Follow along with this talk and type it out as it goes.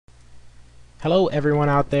Hello everyone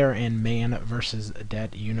out there in Man versus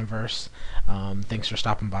Debt universe. Thanks for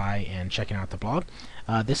stopping by and checking out the blog.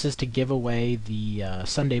 This is to give away the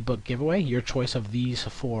Sunday book giveaway, your choice of these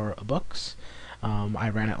 4 books.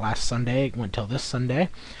 I ran it last Sunday, it went till this Sunday.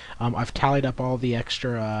 I've tallied up all the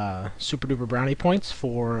extra super duper brownie points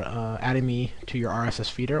for adding me to your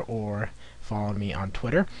RSS feeder or following me on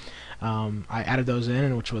Twitter. I added those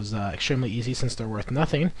in, which was extremely easy since they're worth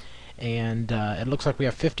nothing. And it looks like we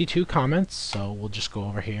have 52 comments, so we'll just go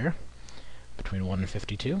over here between 1 and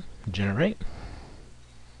 52, generate.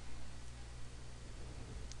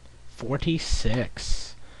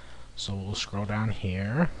 46. So we'll scroll down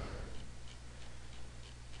here,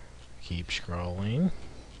 keep scrolling,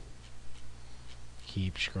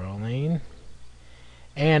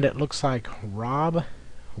 and it looks like Rob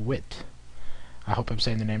Witt. I hope I'm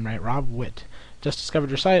saying the name right. Rob Witt. Just discovered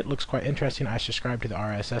your site. Looks quite interesting. I subscribe to the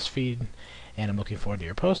RSS feed, and I'm looking forward to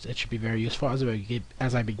your post. It should be very useful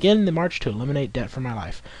as I begin the march to eliminate debt from my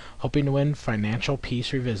life, hoping to win Financial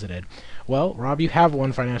Peace Revisited. Well, Rob, you have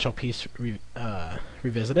won Financial Peace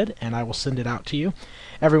Revisited, and I will send it out to you.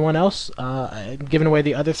 Everyone else, I'm giving away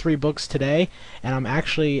the other 3 books today, and I'm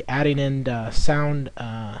actually adding in Sound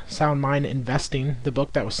Mind Investing, the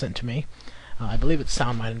book that was sent to me. I believe it's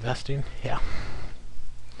Sound Mind Investing. Yeah.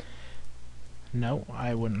 No,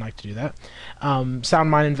 I wouldn't like to do that. Sound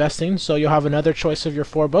Mind Investing. So you'll have another choice of your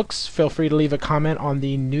 4 books. Feel free to leave a comment on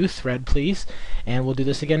the new thread, please. And we'll do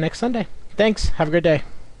this again next Sunday. Thanks. Have a great day.